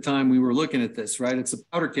said at the time we were looking at this, right? It's a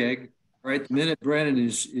powder keg. Right, the minute Brennan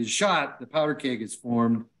is shot, the powder keg is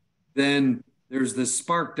formed. Then there's this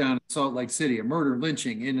spark down in Salt Lake City, a murder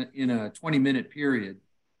lynching in a 20-minute period.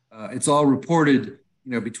 It's all reported,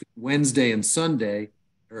 between Wednesday and Sunday,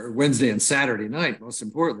 or Wednesday and Saturday night, most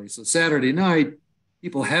importantly. So Saturday night,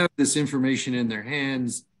 people have this information in their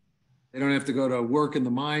hands. They don't have to go to work in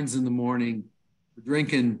the mines in the morning for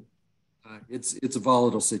drinking. It's a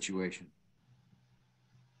volatile situation.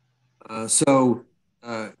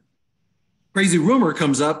 Crazy rumor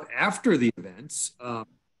comes up after the events.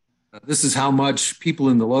 This is how much people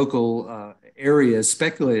in the local area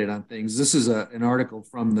speculated on things. This is an article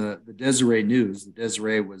from the Deseret News. The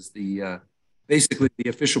Deseret was basically the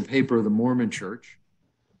official paper of the Mormon Church.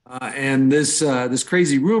 And this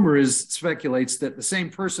crazy rumor speculates that the same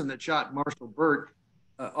person that shot Marshal Burt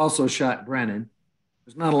also shot Brennan.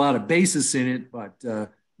 There's not a lot of basis in it, but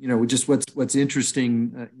just what's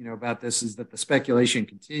interesting, about this is that the speculation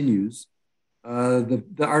continues. The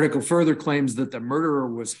article further claims that the murderer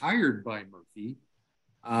was hired by Murphy.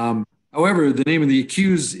 However, the name of the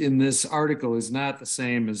accused in this article is not the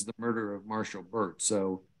same as the murder of Marshal Burt.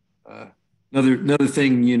 So another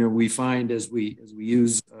thing we find as we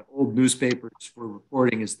use old newspapers for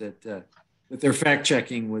reporting is that their fact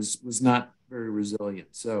checking was not very resilient.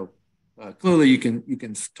 So clearly, you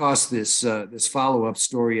can toss this follow-up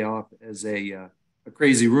story off as a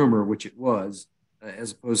crazy rumor, which it was,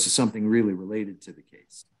 as opposed to something really related to the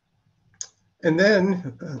case. And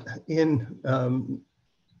then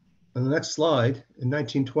on the next slide, in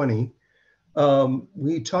 1920,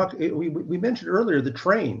 we mentioned earlier the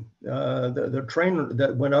train, the train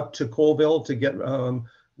that went up to Colville to get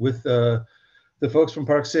with the folks from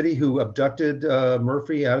Park City who abducted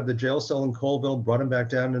Murphy out of the jail cell in Colville, brought him back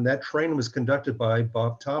down, and that train was conducted by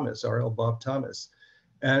Bob Thomas, R.L. Bob Thomas.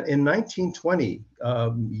 And in 1920,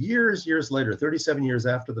 years later, 37 years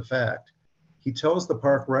after the fact, he tells the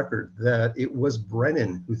Park Record that it was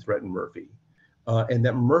Brennan who threatened Murphy, and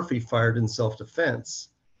that Murphy fired in self-defense,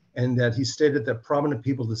 and that he stated that prominent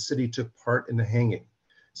people of the city took part in the hanging.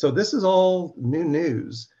 So this is all new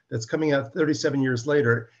news that's coming out 37 years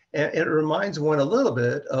later. And it reminds one a little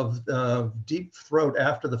bit of Deep Throat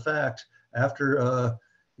after the fact, after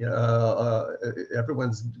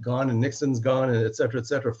everyone's gone and Nixon's gone and et cetera, et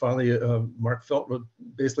cetera. Finally, Mark Felt was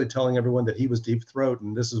basically telling everyone that he was Deep Throat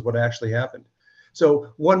and this is what actually happened.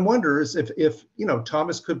 So one wonders if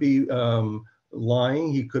Thomas could be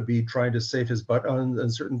lying, he could be trying to save his butt on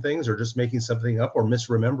certain things, or just making something up or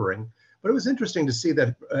misremembering. But it was interesting to see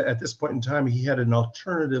that at this point in time, he had an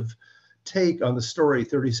alternative take on the story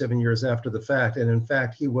 37 years after the fact. And in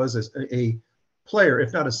fact, he was a player,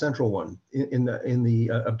 if not a central one, in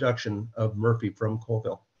the abduction of Murphy from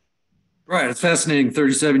Colville. Right. It's fascinating.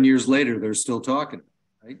 37 years later, they're still talking,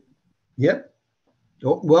 right? Yep.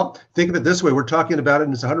 Oh, well, think of it this way. We're talking about it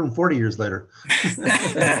and it's 140 years later.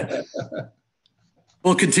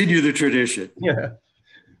 We'll continue the tradition. Yeah.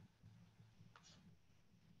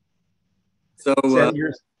 So, we're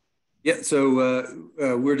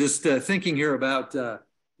just thinking here about,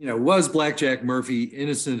 was Blackjack Murphy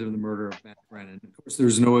innocent of the murder of Matt Brennan? Of course,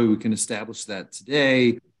 there's no way we can establish that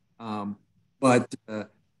today. But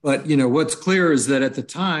what's clear is that at the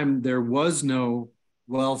time, there was no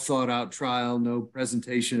well thought out trial, no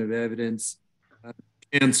presentation of evidence,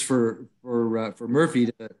 chance for Murphy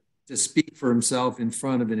to speak for himself in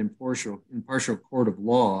front of an impartial court of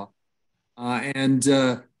law. I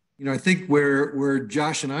think where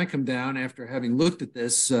Josh and I come down after having looked at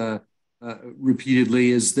this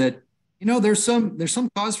repeatedly is that, there's some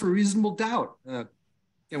cause for reasonable doubt.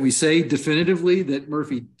 Can we say definitively that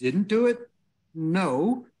Murphy didn't do it?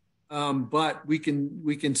 No, but we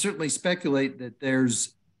can certainly speculate that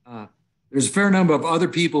there's a fair number of other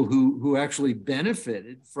people who actually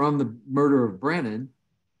benefited from the murder of Brennan,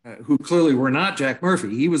 who clearly were not Jack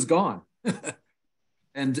Murphy. He was gone.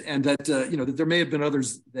 And that, that there may have been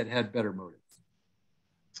others that had better motives.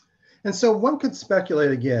 And so one could speculate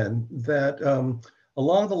again that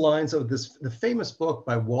along the lines of the famous book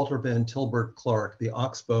by Walter Van Tilburg Clark, The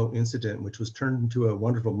Oxbow Incident, which was turned into a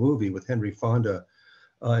wonderful movie with Henry Fonda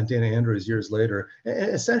and Dana Andrews years later. And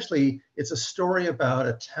essentially, it's a story about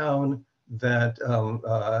a town that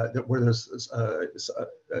where there's a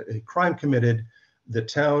crime committed. The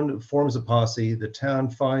town forms a posse. The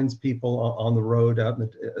town finds people on the road out in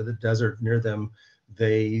the desert near them.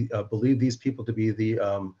 They believe these people to be the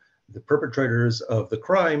perpetrators of the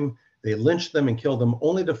crime. They lynch them and kill them,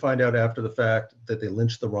 only to find out after the fact that they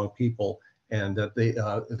lynched the wrong people, and that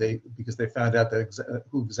because they found out that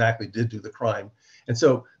who exactly did do the crime. And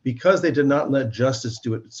so, because they did not let justice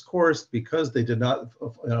do its course, because they did not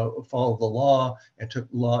follow the law and took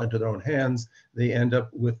the law into their own hands, they end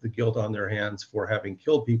up with the guilt on their hands for having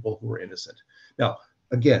killed people who were innocent. Now,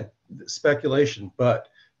 again, speculation, but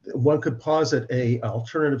one could posit an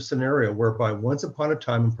alternative scenario whereby once upon a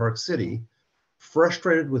time in Park City,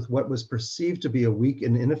 frustrated with what was perceived to be a weak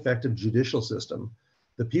and ineffective judicial system,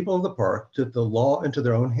 the people of the park took the law into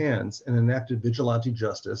their own hands and enacted vigilante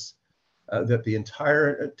justice that the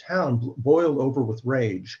entire town boiled over with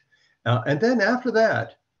rage. And then after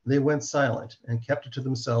that, they went silent and kept it to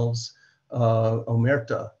themselves,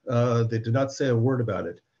 omerta. They did not say a word about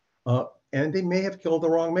it. And they may have killed the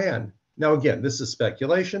wrong man. Now, again, this is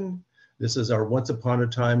speculation. This is our once upon a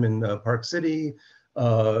time in Park City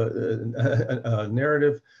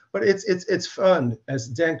narrative. But it's fun, as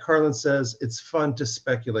Dan Carlin says, it's fun to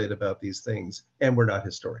speculate about these things, and we're not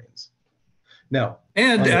historians. Now,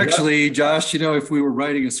 and actually, Josh, if we were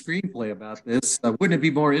writing a screenplay about this, wouldn't it be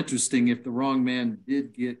more interesting if the wrong man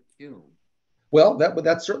did get killed? Well,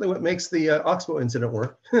 that's certainly what makes the Oxbow incident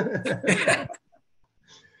work.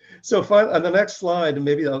 So finally, on the next slide, and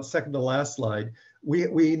maybe the second to last slide,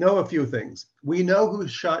 we know a few things. We know who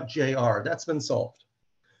shot JR. That's been solved.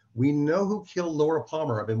 We know who killed Laura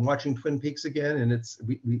Palmer. I've been watching Twin Peaks again, and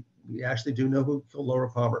we actually do know who killed Laura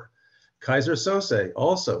Palmer. Kaiser Sose,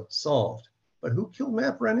 also solved. But who killed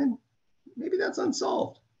Matt Brennan? Maybe that's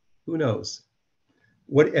unsolved. Who knows?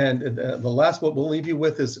 The last what we'll leave you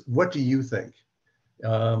with is, what do you think?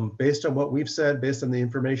 Based on what we've said, based on the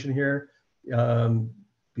information here,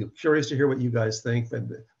 be curious to hear what you guys think. But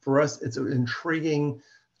for us, it's an intriguing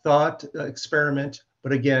thought experiment.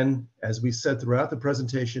 But again, as we said throughout the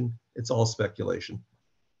presentation, it's all speculation.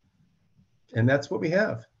 And that's what we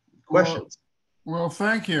have. Questions? Well,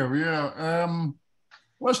 thank you. Yeah.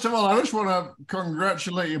 First of all, I just want to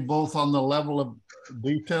congratulate you both on the level of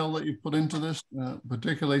detail that you put into this,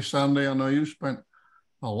 particularly Sandy. I know you spent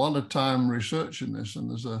a lot of time researching this, and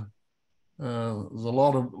there's a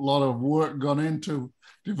lot of work gone into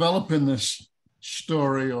developing this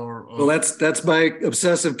story. Well, that's my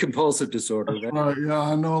obsessive compulsive disorder. Right. Yeah,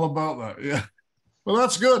 I know all about that. Yeah. Well,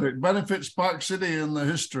 that's good. It benefits Park City and the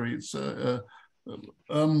history. It's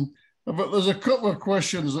but there's a couple of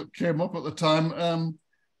questions that came up at the time.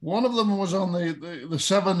 One of them was on the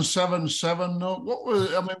 777 note.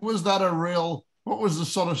 Was that what was the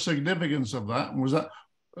sort of significance of that? And was that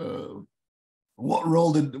what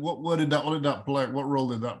role did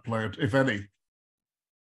that play, if any?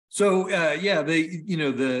 So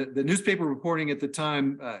the newspaper reporting at the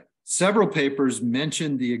time, several papers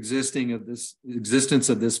mentioned the existence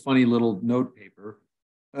of this funny little note paper.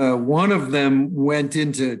 One of them went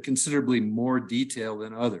into considerably more detail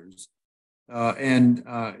than others.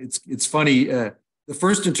 It's funny. The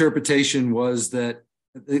first interpretation was that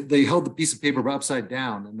they held the piece of paper upside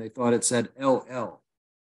down and they thought it said LL,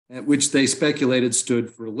 which they speculated stood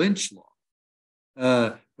for lynch law.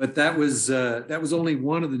 But that was only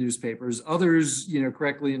one of the newspapers. Others,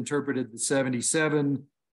 correctly interpreted the 77,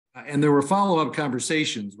 and there were follow-up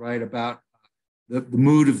conversations, right, about the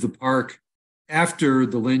mood of the park after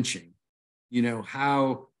the lynching.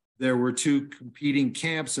 How there were two competing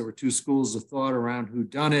camps, there were two schools of thought around who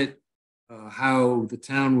done it, how the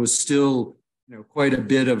town was still, quite a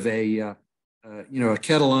bit of a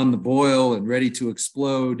kettle on the boil and ready to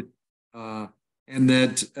explode, and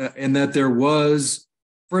that there was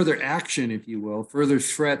further action, if you will, further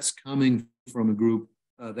threats coming from a group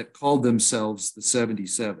that called themselves the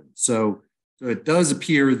 77. So it does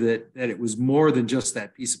appear that it was more than just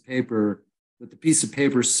that piece of paper, that the piece of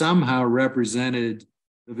paper somehow represented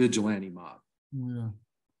the vigilante mob. Yeah.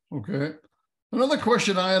 Okay. Another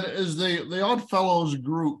question I had is the Oddfellows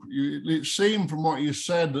group. It seemed from what you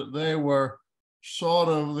said that they were sort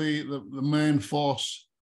of the main force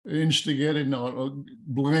instigating or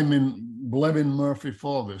blaming Murphy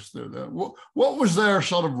for this. What was their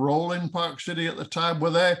sort of role in Park City at the time?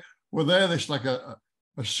 Were they this like a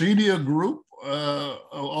senior group,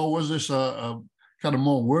 or was this a kind of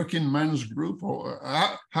more working men's group? Or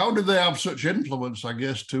how did they have such influence, I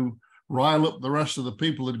guess, to rile up the rest of the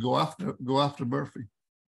people that go after Murphy?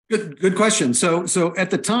 Good question. So at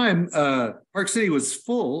the time, Park City was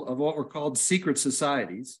full of what were called secret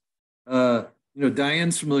societies.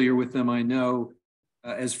 Diane's familiar with them, I know,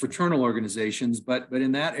 as fraternal organizations, but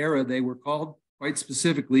in that era, they were called quite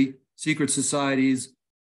specifically secret societies.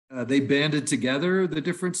 They banded together the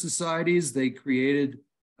different societies. They created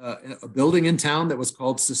a building in town that was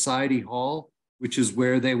called Society Hall, which is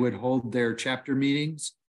where they would hold their chapter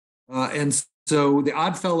meetings. And so the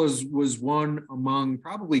Oddfellows was one among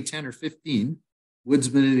probably 10 or 15,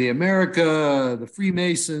 Woodsmen of the America, the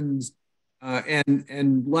Freemasons,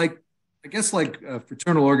 and like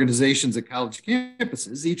fraternal organizations at college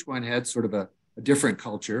campuses, each one had sort of a different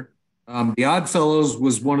culture. The Oddfellows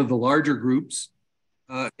was one of the larger groups,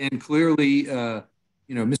 and clearly, Mr.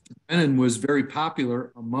 Brennan was very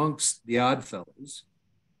popular amongst the Oddfellows.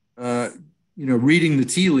 Reading the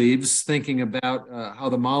tea leaves, thinking about how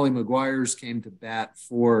the Molly Maguires came to bat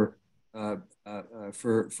for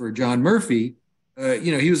John Murphy,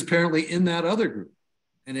 he was apparently in that other group.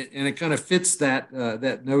 And it kind of fits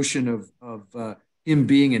that notion of him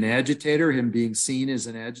being an agitator, him being seen as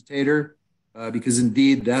an agitator, because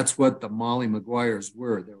indeed that's what the Molly Maguires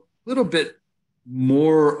were. They were a little bit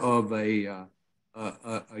more of a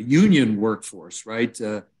union workforce, right?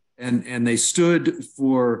 and they stood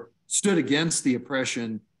against the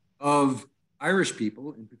oppression of Irish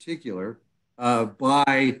people in particular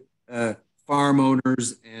by farm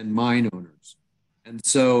owners and mine owners. And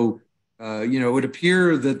so, it would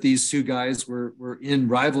appear that these two guys were in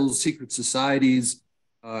rival secret societies,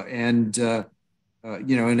 and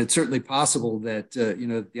it's certainly possible that,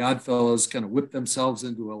 the Oddfellows kind of whipped themselves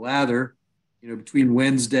into a lather, between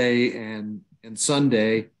Wednesday and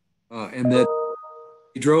Sunday, and that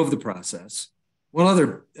he drove the process. One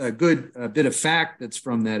other good bit of fact that's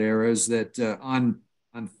from that era is that on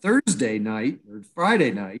Thursday night or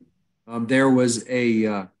Friday night, there was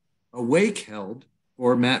a wake held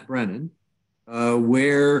for Matt Brennan,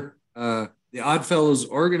 where the Oddfellows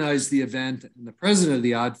organized the event, and the president of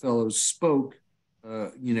the Oddfellows spoke,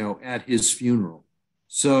 at his funeral.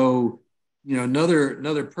 So,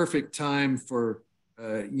 another perfect time for,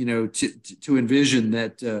 to envision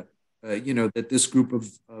that, that this group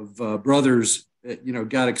of brothers,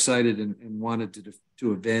 got excited and wanted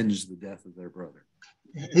to avenge the death of their brother.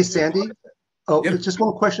 Hey, Sandy. Oh, Yep. Just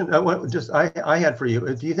one question. I had for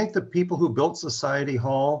you. Do you think the people who built Society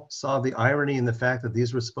Hall saw the irony in the fact that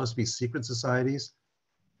these were supposed to be secret societies?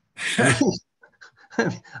 I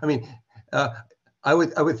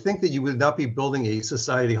would think that you would not be building a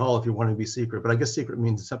Society Hall if you wanted to be secret, but I guess secret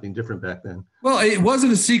means something different back then. Well, it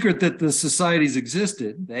wasn't a secret that the societies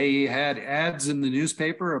existed. They had ads in the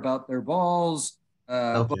newspaper about their balls.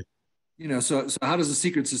 Okay. But, so how does a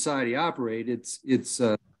secret society operate? It's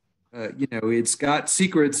got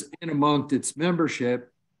secrets in amongst its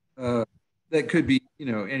membership that could be,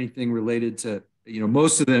 anything related to,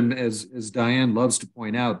 most of them, as Diane loves to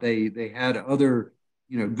point out, they had other,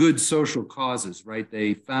 good social causes, right?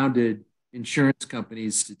 They founded insurance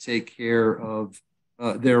companies to take care of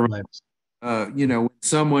their own. When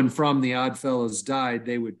someone from the Oddfellows died,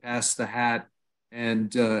 they would pass the hat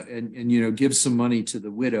and give some money to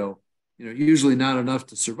the widow. Usually not enough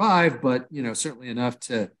to survive, but certainly enough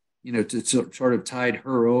to sort of tide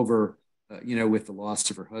her over, with the loss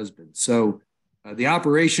of her husband. So the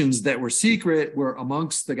operations that were secret were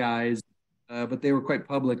amongst the guys, but they were quite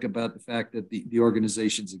public about the fact that the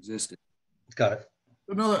organizations existed. Got it.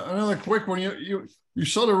 Another quick one. You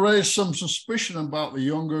sort of raised some suspicion about the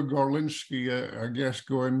younger Gorlinsky, I guess,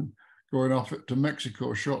 going off to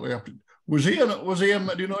Mexico shortly after. Was he? Do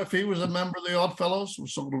you know if he was a member of the Oddfellows?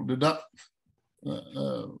 Did that?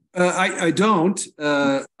 I don't.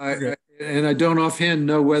 Okay. And I don't offhand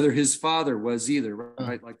know whether his father was either.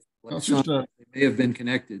 Right, like Sean, they may have been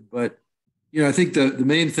connected, but I think the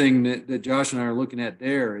main thing that Josh and I are looking at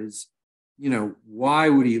there is, why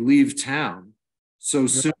would he leave town so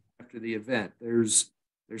soon after the event? There's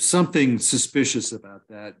something suspicious about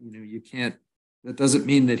that. You can't. That doesn't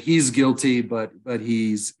mean that he's guilty, but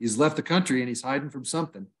he's left the country and he's hiding from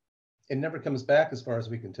something. It never comes back, as far as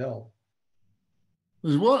we can tell.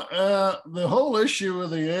 There's what the whole issue of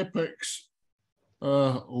the apex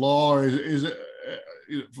law is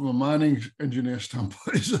from a mining engineer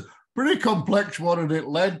standpoint, is a pretty complex one, and it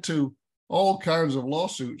led to all kinds of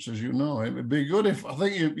lawsuits, as you know. It would be good if, I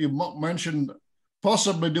think you mentioned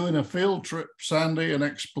possibly doing a field trip, Sandy, and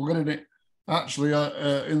explaining it actually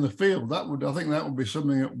in the field. I think that would be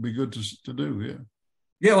something that would be good to do. Yeah.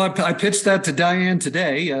 Yeah, well, I pitched that to Diane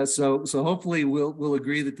today, so hopefully we'll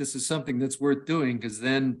agree that this is something that's worth doing, because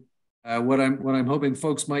then what I'm hoping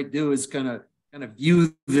folks might do is kind of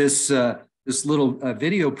view this little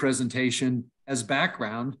video presentation as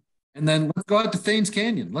background, and then let's go out to Thaynes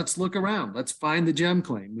Canyon. Let's look around. Let's find the gem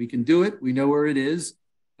claim. We can do it. We know where it is,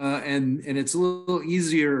 and it's a little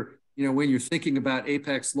easier, when you're thinking about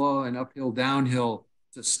apex law and uphill downhill,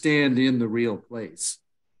 to stand in the real place.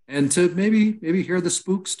 And to maybe hear the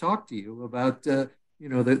spooks talk to you about, the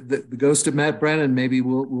ghost of Matt Brennan maybe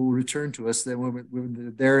will return to us then when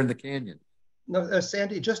we're there in the canyon. No,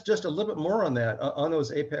 Sandy, just a little bit more on that, on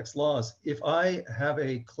those apex laws. If I have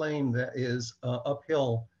a claim that is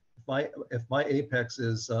uphill, if my apex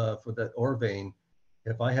is for that ore vein,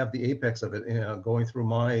 if I have the apex of it going through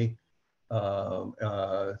my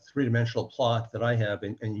three-dimensional plot that I have,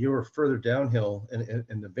 and you're further downhill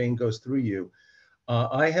and the vein goes through you,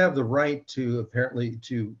 I have the right to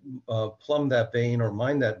plumb that vein or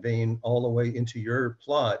mine that vein all the way into your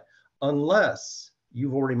plot, unless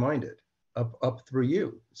you've already mined it up through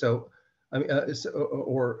you. So, I mean, is it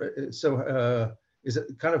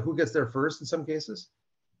kind of who gets there first in some cases?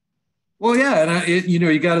 Well, yeah, and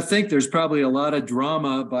you got to think there's probably a lot of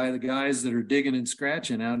drama by the guys that are digging and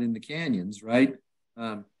scratching out in the canyons, right?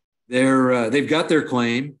 They've got their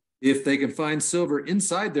claim. If they can find silver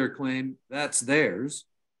inside their claim, that's theirs.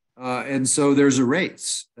 And so there's a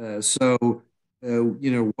race. So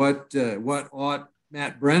what ought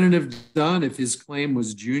Matt Brennan have done if his claim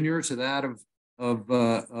was junior to that of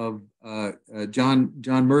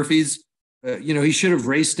John Murphy's? He should have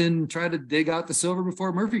raced in and tried to dig out the silver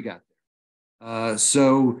before Murphy got there.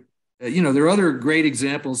 There are other great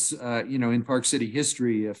examples, in Park City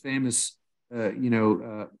history, a famous,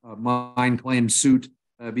 mine claim suit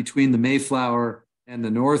between the Mayflower and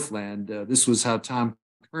the Northland. This was how Tom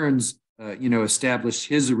Kearns, established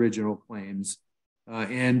his original claims.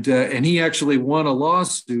 And he actually won a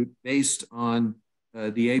lawsuit based on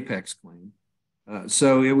the Apex claim.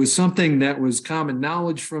 So it was something that was common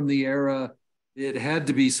knowledge from the era. It had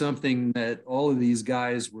to be something that all of these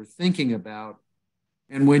guys were thinking about.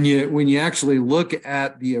 And when you actually look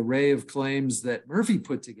at the array of claims that Murphy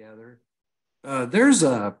put together, there's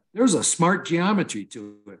a smart geometry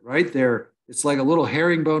to it, right? It's like a little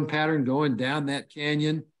herringbone pattern going down that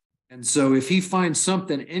canyon. And so if he finds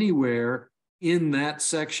something anywhere in that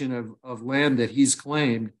section of land that he's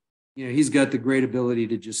claimed, he's got the great ability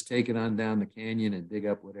to just take it on down the canyon and dig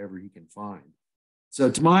up whatever he can find. So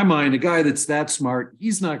to my mind, a guy that's that smart,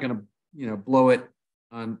 he's not going to, blow it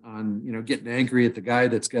on getting angry at the guy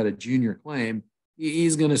that's got a junior claim.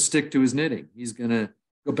 He's going to stick to his knitting. He's going to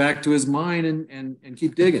go back to his mine and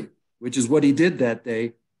keep digging, which is what he did that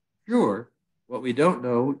day. Sure. What we don't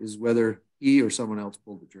know is whether he or someone else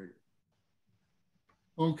pulled the trigger.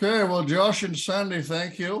 Okay, well, Josh and Sandy,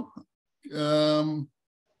 thank you.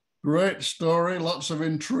 Great story, lots of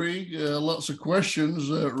intrigue, lots of questions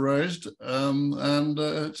raised, and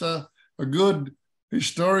it's a good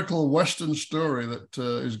historical Western story that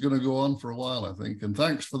is going to go on for a while, I think. And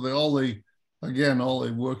thanks for all the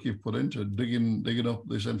work you've put into digging up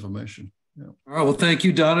this information. Yeah. All right, well, thank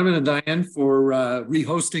you, Donovan and Diane, for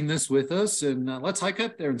re-hosting this with us, and let's hike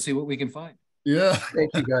up there and see what we can find. Yeah.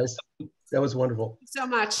 Thank you, guys. That was wonderful. Thank you so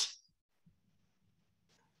much.